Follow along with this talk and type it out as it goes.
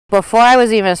Before I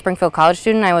was even a Springfield College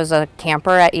student, I was a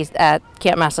camper at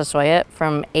Camp Massasoit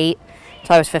from 8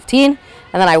 till I was 15.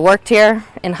 And then I worked here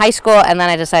in high school, and then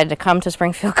I decided to come to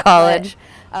Springfield College.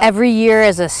 Every year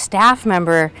as a staff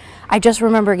member, I just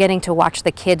remember getting to watch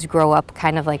the kids grow up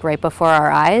kind of like right before our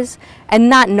eyes, and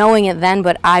not knowing it then,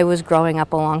 but I was growing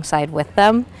up alongside with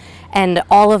them. And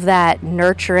all of that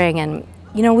nurturing, and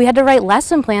you know, we had to write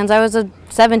lesson plans. I was a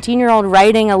 17-year-old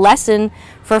writing a lesson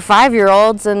for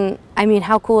 5-year-olds, and I mean,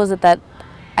 how cool is it that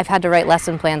I've had to write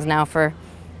lesson plans now for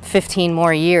 15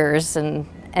 more years and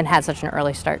had such an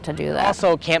early start to do that.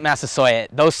 Also, Camp Massasoit,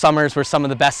 those summers were some of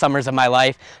the best summers of my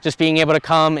life. Just being able to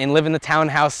come and live in the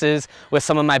townhouses with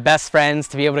some of my best friends,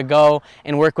 to be able to go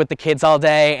and work with the kids all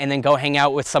day and then go hang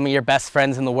out with some of your best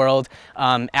friends in the world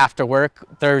after work.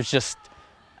 There's just,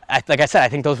 like I said, I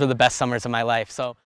think those were the best summers of my life. So.